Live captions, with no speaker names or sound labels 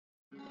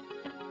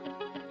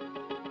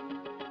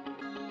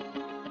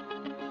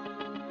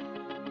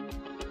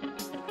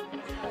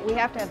We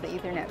have to have the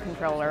Ethernet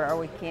controller or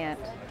we can't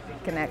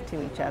connect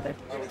to each other.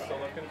 Are we still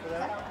looking for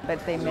that?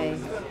 But they may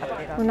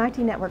update on An IT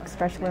network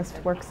specialist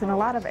works in a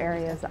lot of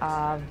areas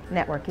of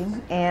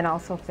networking and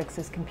also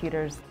fixes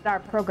computers. Our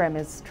program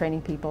is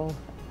training people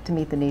to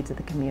meet the needs of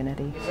the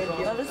community.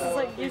 Well, this is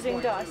like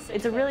using DOS.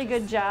 It's a really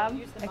good job,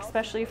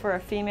 especially for a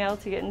female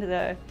to get into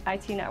the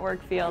IT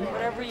network field.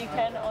 Whatever you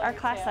can. Our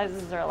class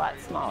sizes are a lot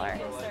smaller.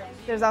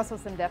 There's also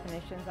some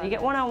definitions. You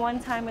get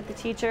one-on-one time with the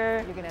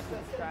teacher, You're going to have to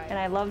describe. and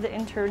I love the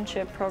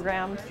internship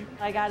program.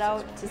 I got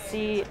out to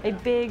see a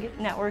big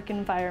network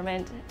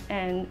environment,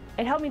 and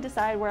it helped me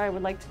decide where I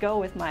would like to go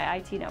with my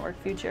IT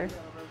network future.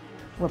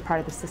 We're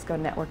part of the Cisco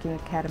Networking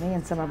Academy,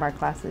 and some of our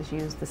classes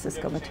use the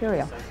Cisco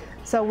material.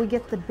 So we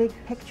get the big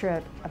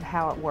picture of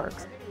how it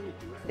works.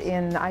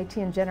 In IT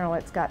in general,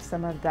 it's got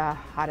some of the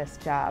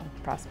hottest job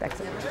prospects.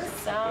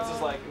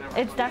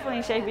 It's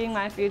definitely shaping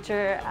my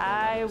future.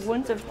 I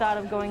wouldn't have thought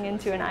of going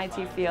into an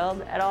IT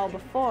field at all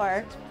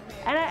before,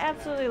 and I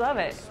absolutely love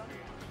it.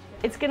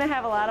 It's going to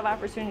have a lot of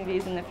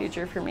opportunities in the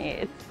future for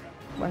me.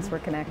 Once we're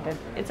connected.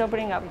 It's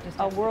opening up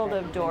a world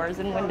of doors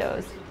and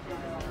windows.